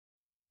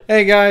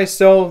Hey guys,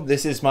 so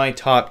this is my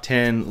top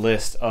 10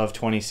 list of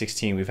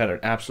 2016. We've had an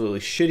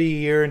absolutely shitty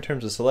year in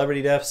terms of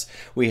celebrity deaths.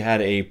 We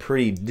had a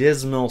pretty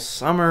dismal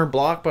summer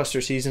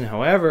blockbuster season.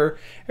 However,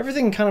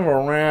 everything kind of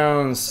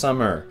around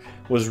summer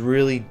was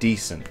really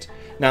decent.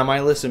 Now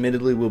my list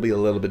admittedly will be a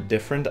little bit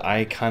different.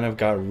 I kind of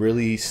got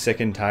really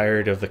sick and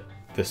tired of the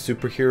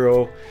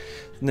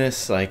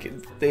superhero-ness.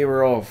 Like they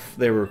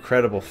were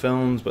credible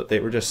films, but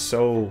they were just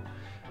so,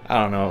 I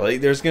don't know,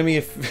 like there's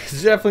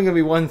definitely gonna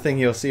be one thing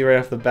you'll see right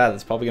off the bat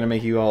that's probably gonna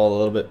make you all a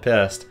little bit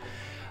pissed.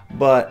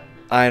 But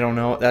I don't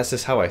know, that's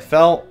just how I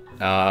felt.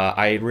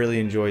 I really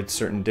enjoyed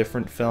certain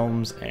different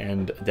films,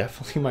 and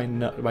definitely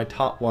my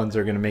top ones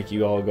are gonna make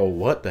you all go,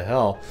 what the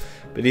hell?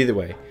 But either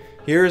way,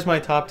 here's my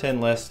top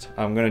 10 list.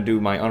 I'm gonna do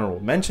my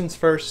honorable mentions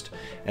first,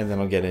 and then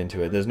I'll get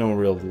into it. There's no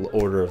real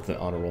order of the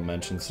honorable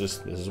mentions,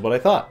 just this is what I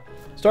thought.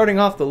 Starting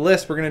off the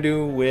list, we're going to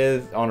do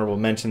with honorable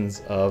mentions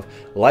of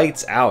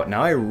Lights Out.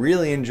 Now, I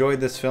really enjoyed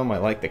this film. I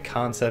liked the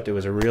concept. It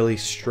was a really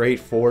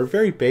straightforward,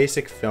 very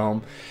basic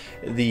film.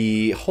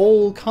 The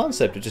whole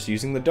concept of just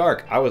using the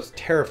dark. I was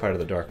terrified of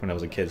the dark when I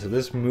was a kid, so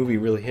this movie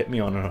really hit me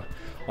on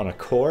a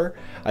core.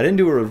 I didn't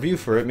do a review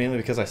for it, mainly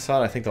because I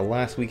saw it, I think, the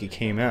last week it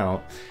came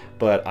out.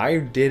 But I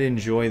did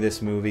enjoy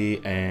this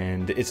movie,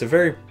 and it's a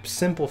very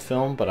simple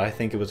film, but I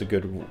think it was a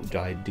good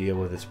idea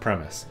with its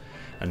premise.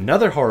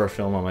 Another horror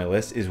film on my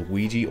list is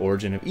Ouija: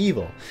 Origin of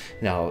Evil.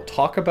 Now,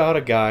 talk about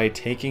a guy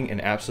taking an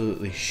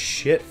absolutely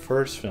shit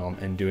first film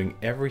and doing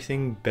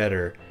everything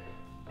better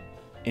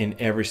in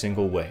every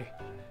single way.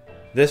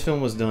 This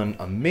film was done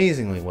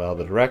amazingly well.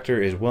 The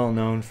director is well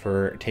known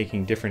for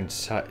taking different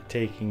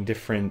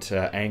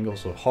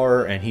angles of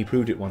horror, and he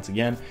proved it once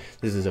again.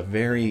 This is a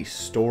very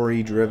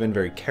story-driven,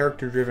 very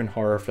character-driven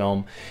horror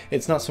film.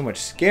 It's not so much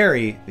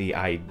scary, the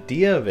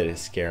idea of it is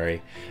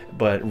scary,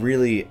 but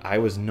really I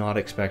was not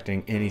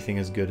expecting anything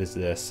as good as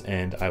this,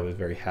 and I was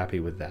very happy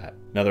with that.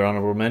 Another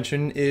honorable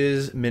mention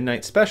is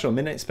Midnight Special.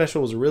 Midnight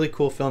Special was a really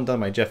cool film done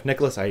by Jeff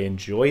Nicholas. I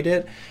enjoyed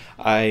it.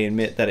 I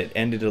admit that it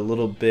ended a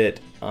little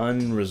bit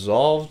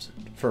unresolved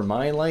for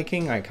my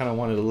liking. I kind of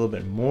wanted a little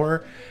bit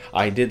more.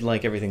 I did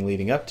like everything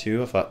leading up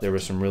to. I thought there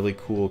was some really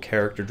cool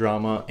character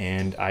drama,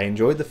 and I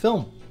enjoyed the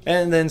film.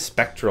 And then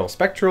Spectral.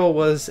 Spectral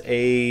was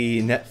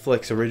a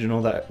Netflix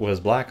original that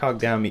was Black Hawk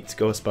Down meets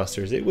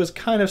Ghostbusters. It was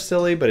kind of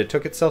silly, but it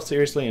took itself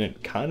seriously and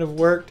it kind of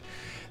worked.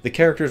 The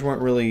characters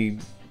weren't really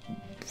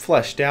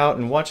fleshed out,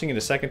 and watching it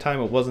a second time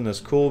it wasn't as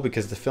cool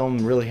because the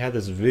film really had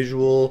this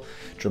visual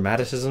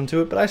dramaticism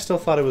to it, but I still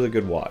thought it was a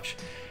good watch.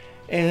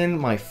 And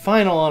my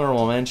final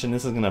honorable mention,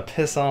 this is going to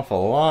piss off a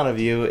lot of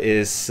you,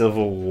 is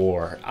Civil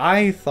War.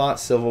 I thought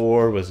Civil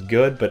War was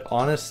good, but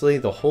honestly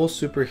the whole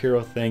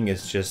superhero thing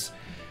is just,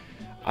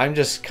 I'm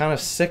just kind of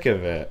sick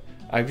of it.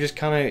 I've just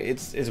kind of,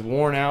 it's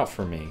worn out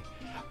for me.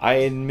 I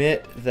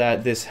admit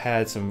that this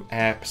had some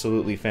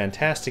absolutely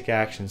fantastic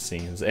action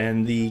scenes,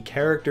 and the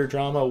character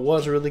drama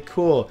was really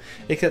cool,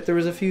 except there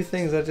was a few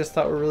things I just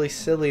thought were really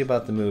silly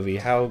about the movie.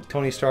 How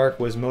Tony Stark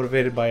was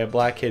motivated by a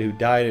black kid who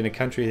died in a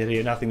country that he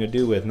had nothing to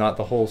do with, not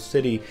the whole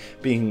city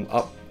being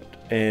up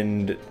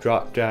and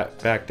dropped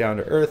back down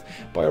to Earth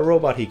by a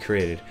robot he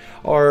created.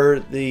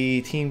 Or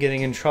the team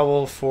getting in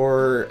trouble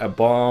for a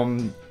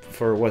bomb,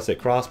 for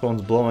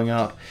Crossbones blowing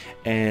up,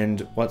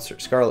 and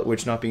Scarlet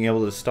Witch not being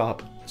able to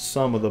stop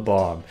some of the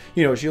bomb.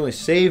 You know, she only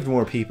saved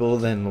more people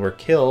than were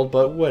killed,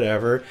 but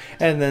whatever.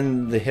 And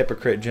then the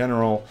hypocrite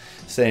general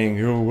saying,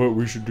 you know what,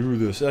 we should do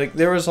this. Like,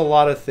 there was a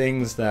lot of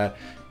things that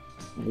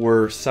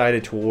were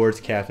sided towards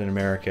Captain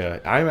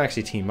America. I'm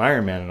actually Team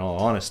Iron Man in all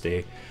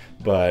honesty,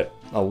 but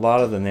a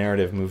lot of the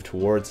narrative moved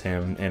towards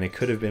him, and it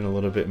could have been a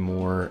little bit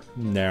more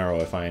narrow,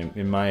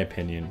 in my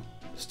opinion.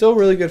 Still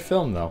really good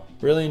film though.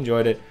 Really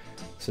enjoyed it.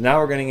 So now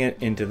we're getting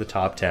into the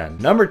top 10.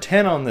 Number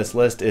 10 on this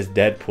list is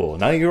Deadpool.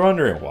 Now you're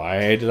wondering,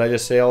 why did I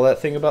just say all that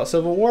thing about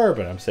Civil War,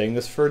 but I'm saying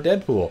this for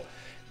Deadpool.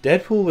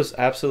 Deadpool was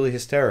absolutely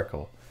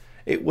hysterical.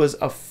 It was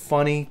a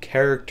funny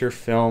character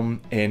film,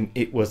 and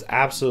it was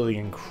absolutely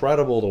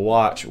incredible to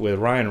watch, with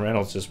Ryan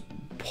Reynolds just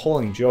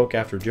pulling joke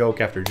after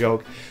joke after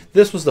joke.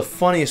 This was the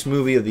funniest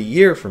movie of the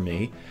year for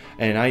me,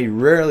 and I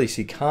rarely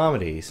see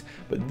comedies,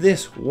 but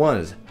this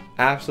was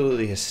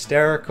absolutely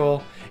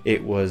hysterical.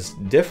 It was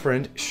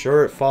different.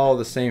 Sure, it followed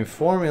the same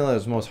formula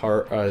as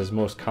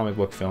most comic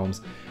book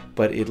films,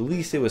 but at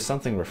least it was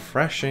something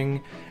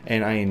refreshing,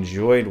 and I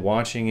enjoyed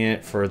watching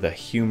it for the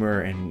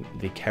humor and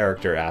the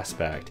character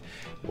aspect.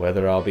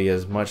 Whether I'll be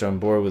as much on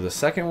board with the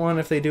second one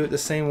if they do it the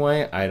same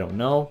way, I don't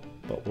know,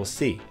 but we'll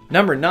see.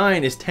 Number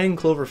 9 is 10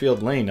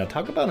 Cloverfield Lane. Now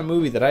talk about a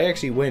movie that I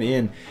actually went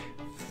in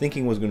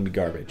thinking was going to be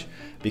garbage,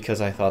 because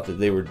I thought that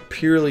they were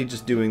purely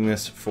just doing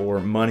this for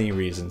money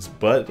reasons.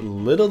 But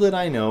little did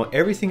I know,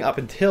 everything up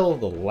until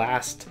the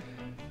last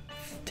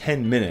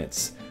 10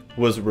 minutes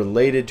was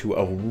related to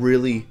a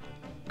really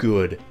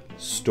good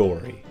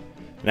story.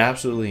 An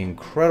absolutely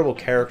incredible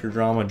character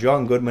drama.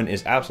 John Goodman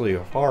is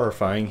absolutely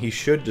horrifying. He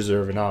should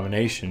deserve a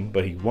nomination,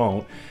 but he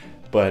won't.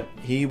 but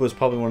he was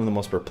probably one of the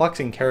most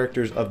perplexing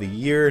characters of the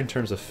year in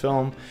terms of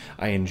film.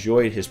 I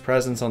enjoyed his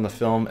presence on the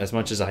film as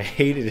much as I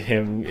hated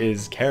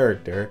his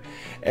character.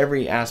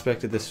 Every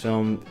aspect of this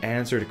film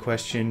answered a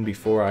question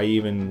before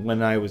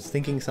when I was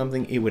thinking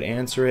something, it would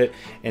answer it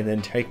and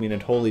then take me in a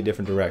totally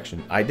different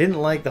direction. I didn't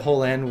like the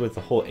whole end with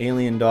the whole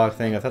alien dog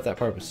thing. I thought that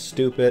part was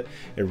stupid.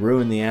 It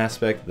ruined the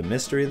aspect, the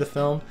mystery of the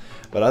film.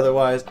 But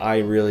otherwise, I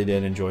really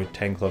did enjoy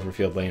 10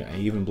 Cloverfield Lane. I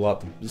even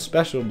bought the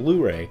special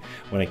Blu-ray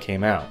when it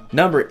came out.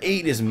 Number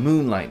 8 is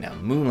Moonlight. Now,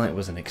 Moonlight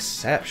was an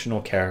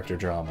exceptional character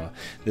drama.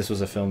 This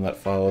was a film that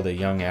followed a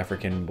young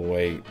African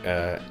boy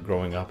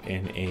growing up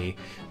in a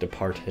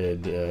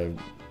departed,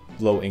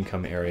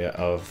 low-income area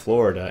of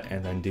Florida,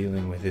 and then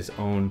dealing with his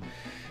own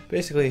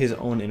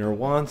inner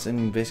wants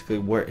and basically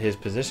where his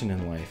position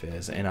in life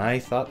is. And I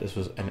thought this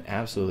was an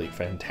absolutely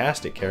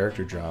fantastic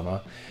character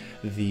drama.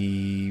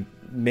 The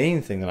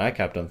main thing that I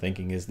kept on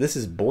thinking is this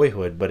is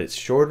Boyhood, but it's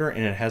shorter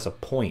and it has a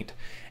point.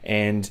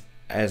 And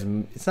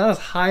it's not as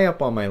high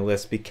up on my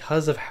list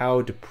because of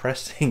how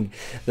depressing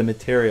the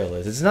material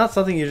is. It's not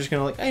something you're just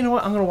gonna like, hey, you know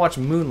what, I'm gonna watch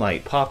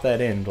Moonlight, pop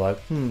that in, like,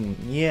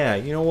 yeah,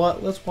 you know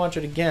what, let's watch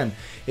it again.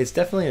 It's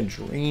definitely a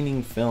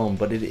draining film,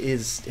 but it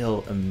is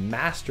still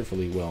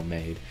masterfully well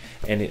made,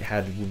 and it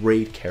had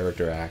great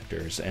character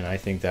actors, and I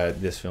think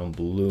that this film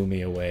blew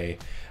me away.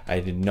 I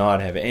did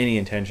not have any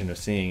intention of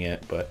seeing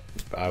it, but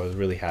I was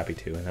really happy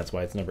to, and that's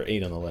why it's number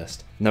 8 on the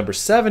list. Number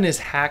 7 is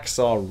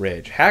Hacksaw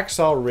Ridge.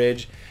 Hacksaw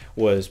Ridge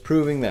was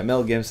proving that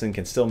Mel Gibson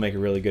can still make a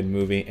really good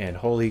movie, and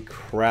holy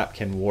crap,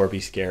 can war be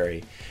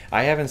scary.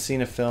 I haven't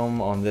seen a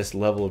film on this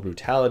level of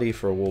brutality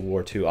for World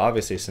War II,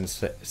 obviously,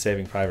 since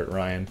Saving Private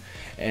Ryan,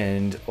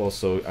 and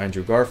also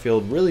Andrew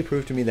Garfield really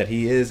proved to me that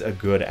he is a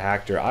good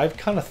actor. I've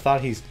kind of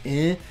thought he's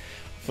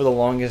for the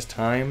longest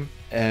time,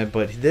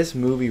 but this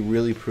movie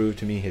really proved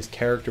to me his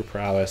character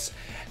prowess.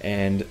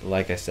 And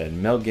like I said,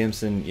 Mel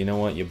Gibson, you know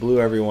what, you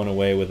blew everyone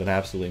away with an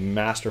absolutely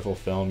masterful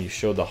film. You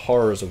showed the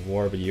horrors of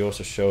war, but you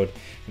also showed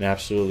an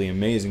absolutely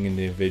amazing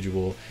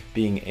individual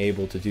being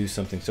able to do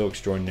something so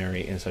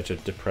extraordinary in such a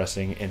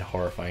depressing and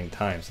horrifying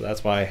time. So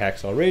that's why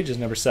Hacksaw Ridge is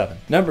number 7.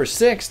 Number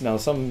 6, now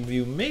some of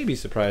you may be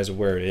surprised at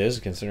where it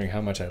is, considering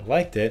how much I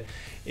liked it,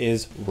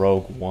 is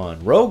Rogue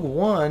One. Rogue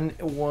One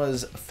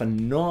was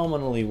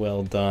phenomenally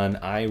well done.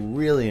 I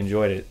really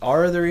enjoyed it.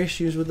 Are there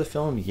issues with the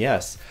film?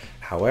 Yes.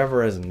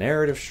 However, as a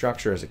narrative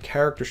structure, as a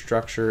character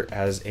structure,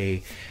 as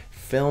a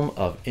film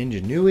of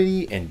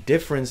ingenuity and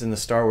difference in the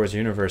Star Wars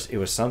universe, it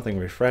was something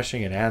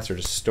refreshing. It answered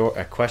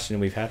a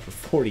question we've had for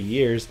 40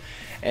 years,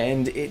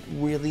 and it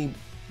really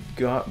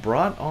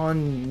brought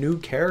on new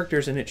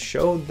characters, and it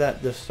showed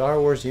that the Star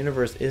Wars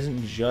universe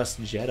isn't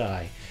just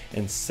Jedi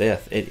and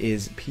Sith. It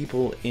is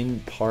people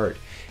in part,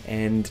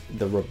 and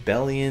the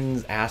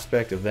rebellions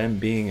aspect of them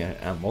being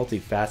a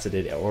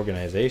multifaceted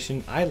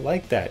organization, I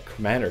like that.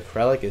 Commander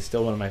Krellick is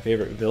still one of my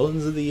favorite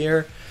villains of the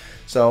year,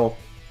 so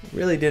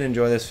really did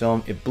enjoy this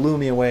film. It blew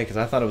me away because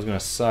I thought it was going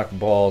to suck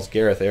balls.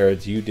 Gareth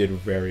Edwards, you did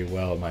very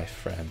well, my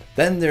friend.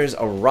 Then there's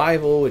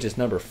Arrival, which is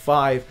number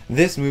 5.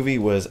 This movie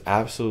was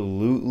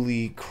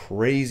absolutely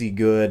crazy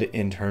good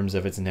in terms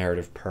of its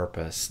narrative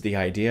purpose. The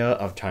idea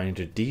of trying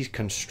to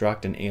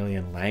deconstruct an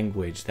alien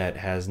language that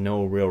has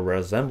no real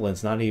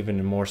resemblance, not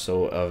even more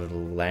so of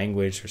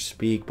language or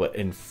speak, but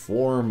in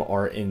form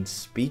or in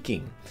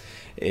speaking.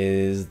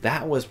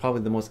 That was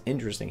probably the most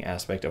interesting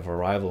aspect of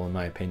Arrival, in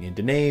my opinion.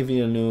 Denis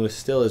Villeneuve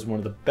still is one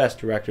of the best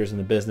directors in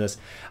the business.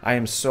 I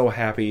am so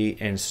happy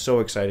and so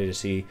excited to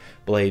see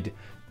Blade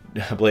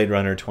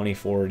Runner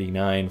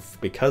 2049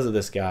 because of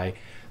this guy.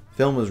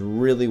 Film was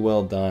really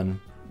well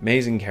done,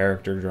 amazing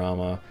character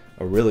drama,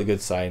 a really good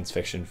science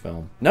fiction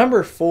film.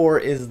 Number 4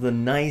 is The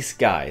Nice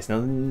Guys. Now,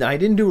 I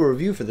didn't do a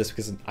review for this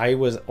because I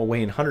was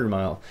away in 100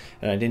 Mile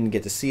and I didn't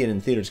get to see it in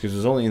theaters because it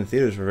was only in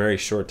theaters for a very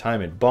short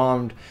time. It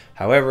bombed.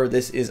 However,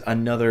 this is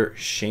another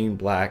Shane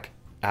Black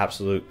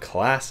absolute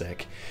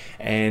classic,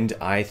 and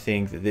I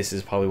think that this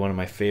is probably one of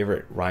my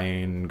favorite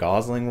Ryan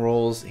Gosling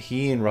roles.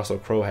 He and Russell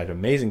Crowe had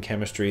amazing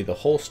chemistry. The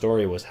whole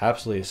story was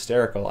absolutely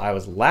hysterical. I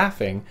was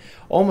laughing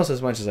almost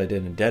as much as I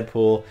did in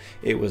Deadpool.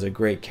 It was a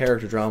great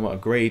character drama, a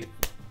great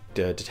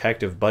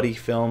detective buddy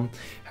film.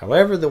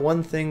 However, the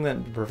one thing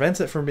that prevents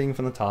it from being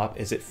from the top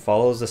is it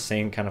follows the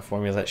same kind of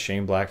formula that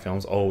Shane Black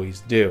films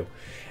always do.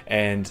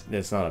 And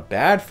it's not a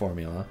bad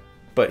formula,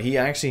 but he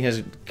actually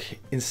has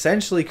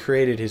essentially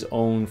created his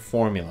own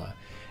formula.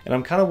 And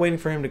I'm kind of waiting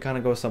for him to kind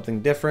of go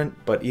something different,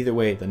 but either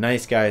way, The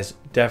Nice Guys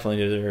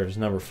definitely deserves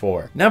number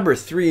 4. Number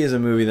 3 is a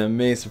movie that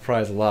may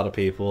surprise a lot of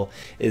people,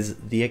 is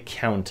The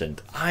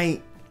Accountant.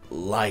 I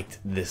liked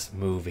this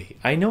movie.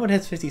 I know it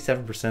has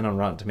 57% on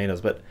Rotten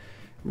Tomatoes, but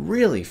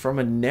really, from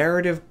a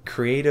narrative,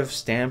 creative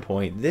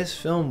standpoint, this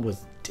film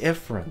was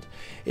different.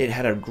 It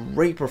had a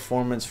great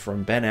performance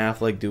from Ben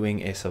Affleck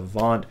doing a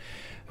savant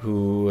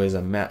who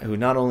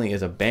not only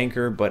is a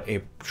banker but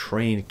a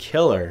trained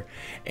killer,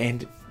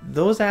 and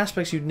those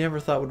aspects you'd never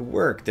thought would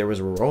work. There was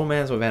a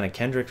romance with Anna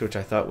Kendrick, which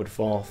I thought would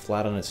fall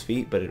flat on its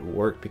feet, but it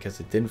worked because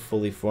it didn't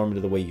fully form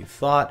into the way you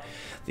thought.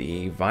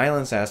 The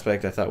violence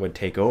aspect I thought would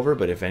take over,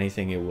 but if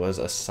anything, it was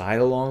a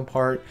side-along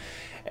part.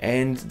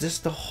 And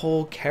just the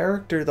whole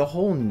character, the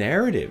whole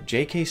narrative,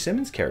 J.K.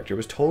 Simmons' character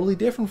was totally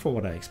different from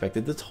what I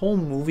expected. This whole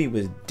movie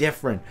was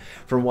different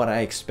from what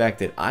I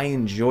expected. I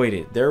enjoyed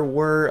it. There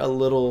were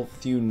a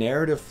few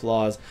narrative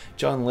flaws.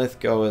 John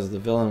Lithgow as the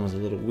villain was a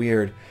little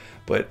weird,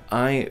 but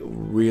I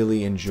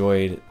really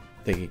enjoyed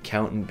The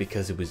Accountant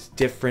because it was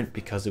different,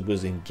 because it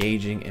was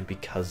engaging, and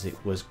because it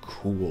was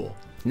cool.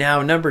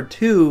 Now, number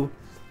 2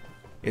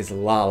 is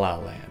La La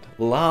Land.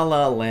 La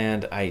La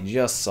Land, I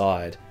just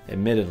saw it,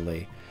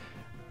 admittedly.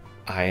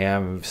 I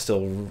am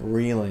still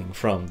reeling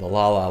from the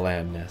La La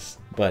Landness,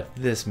 but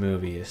this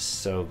movie is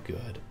so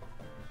good.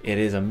 It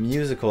is a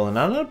musical, and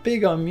I'm not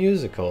big on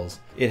musicals.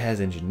 It has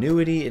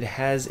ingenuity, it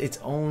has its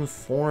own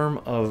form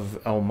of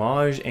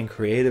homage and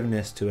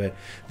creativeness to it.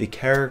 The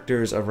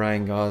characters of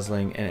Ryan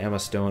Gosling and Emma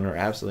Stone are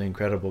absolutely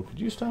incredible. Could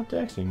you stop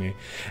texting me?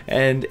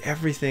 And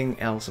everything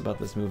else about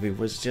this movie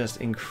was just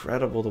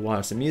incredible to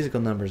watch. The musical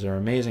numbers are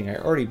amazing. I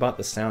already bought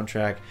the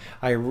soundtrack.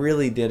 I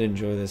really did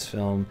enjoy this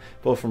film,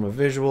 both from a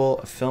visual,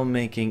 a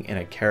filmmaking, and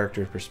a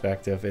character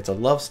perspective. It's a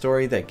love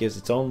story that gives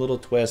its own little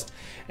twist,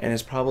 and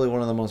it's probably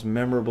one of the most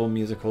memorable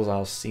musicals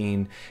I've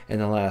seen in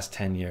the last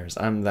 10 years.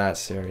 I'm that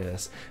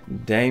serious.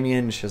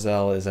 Damien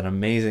Chazelle is an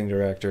amazing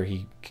director.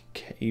 He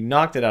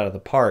knocked it out of the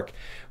park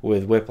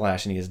with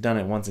Whiplash, and he has done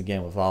it once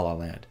again with La La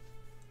Land.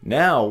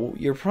 Now,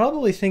 you're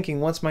probably thinking,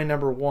 what's my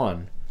number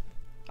 1?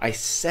 I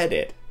said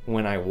it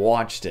when I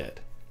watched it.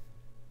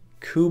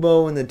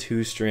 Kubo and the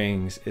Two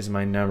Strings is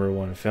my number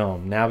 1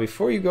 film. Now,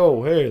 before you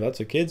go, hey, that's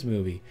a kid's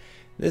movie.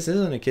 This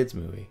isn't a kid's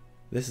movie.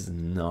 This is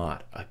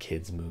not a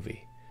kid's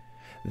movie.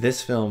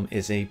 This film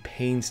is a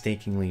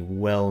painstakingly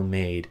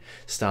well-made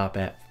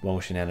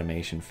stop-motion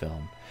animation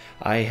film.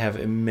 I have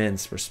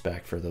immense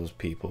respect for those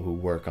people who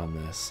work on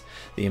this.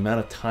 The amount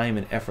of time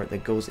and effort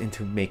that goes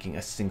into making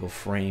a single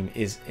frame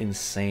is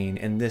insane,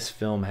 and this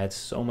film had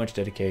so much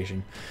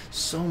dedication,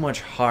 so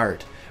much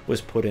heart was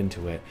put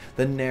into it.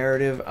 The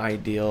narrative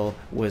ideal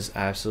was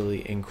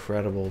absolutely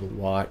incredible to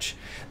watch.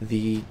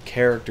 The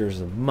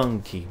characters of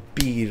Monkey,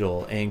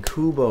 Beetle, and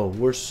Kubo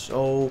were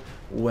so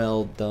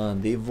well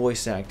done. The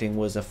voice acting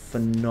was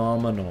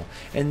phenomenal,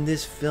 and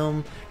this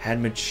film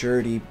had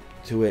maturity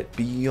to it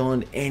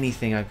beyond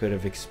anything I could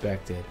have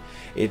expected.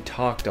 It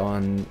touched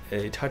on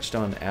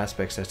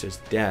aspects such as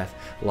death,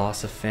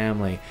 loss of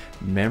family,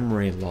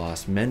 memory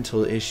loss,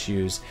 mental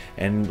issues,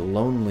 and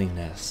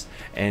loneliness,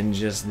 and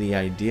just the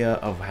idea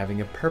of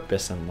having a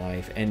purpose in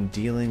life and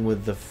dealing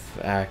with the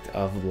fact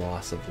of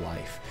loss of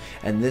life.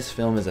 And this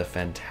film is a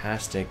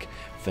fantastic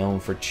film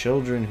for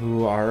children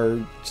who are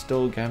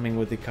still coming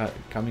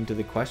to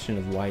the question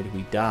of why do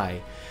we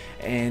die.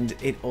 And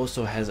it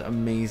also has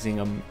amazing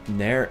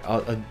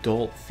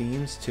adult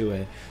themes to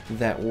it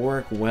that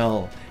work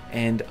well.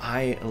 And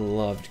I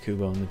loved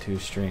Kubo and the Two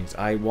Strings.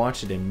 I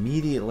watched it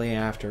immediately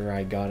after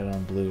I got it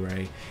on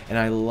Blu-ray, and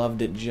I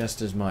loved it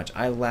just as much.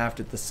 I laughed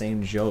at the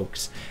same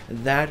jokes.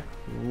 That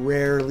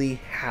rarely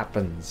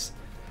happens.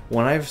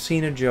 When I've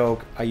seen a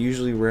joke, I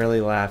usually rarely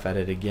laugh at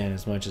it again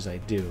as much as I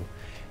do.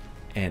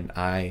 And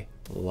I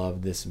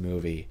love this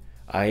movie.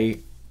 I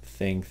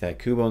think that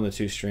Kubo and the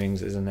Two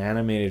Strings is an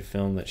animated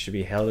film that should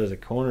be held as a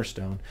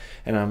cornerstone,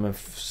 and I'm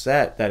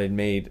upset that it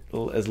made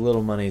as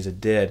little money as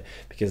it did,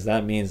 because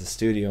that means the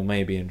studio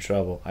may be in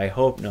trouble. I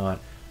hope not.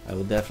 I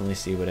will definitely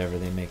see whatever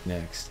they make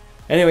next.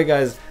 Anyway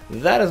guys,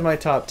 that is my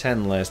top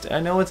 10 list. I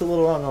know it's a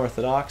little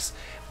unorthodox,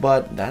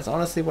 but that's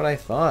honestly what I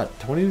thought.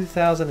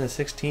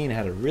 2016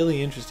 had a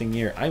really interesting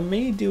year. I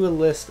may do a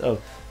list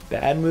of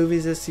bad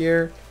movies this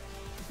year,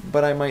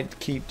 but I might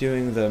keep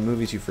doing the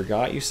movies you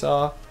forgot you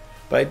saw.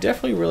 But I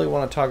definitely really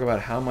want to talk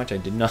about how much I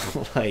did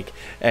not like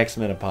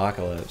X-Men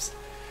Apocalypse.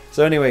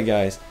 So anyway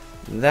guys,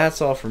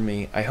 that's all from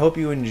me. I hope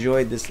you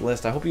enjoyed this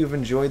list. I hope you've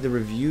enjoyed the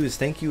reviews.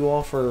 Thank you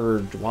all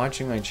for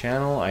watching my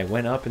channel. I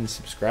went up in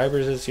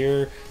subscribers this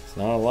year. It's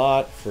not a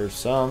lot for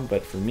some,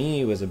 but for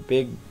me it was a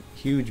big,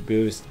 huge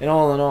boost. And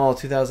all in all,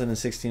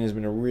 2016 has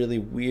been a really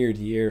weird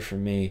year for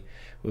me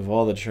with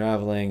all the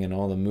traveling and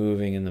all the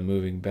moving and the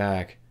moving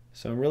back.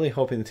 So I'm really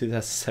hoping that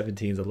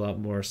 2017 is a lot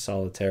more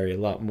solitary, a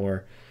lot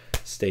more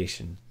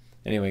station.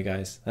 Anyway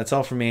guys, that's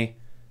all from me.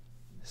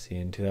 See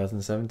you in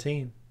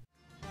 2017.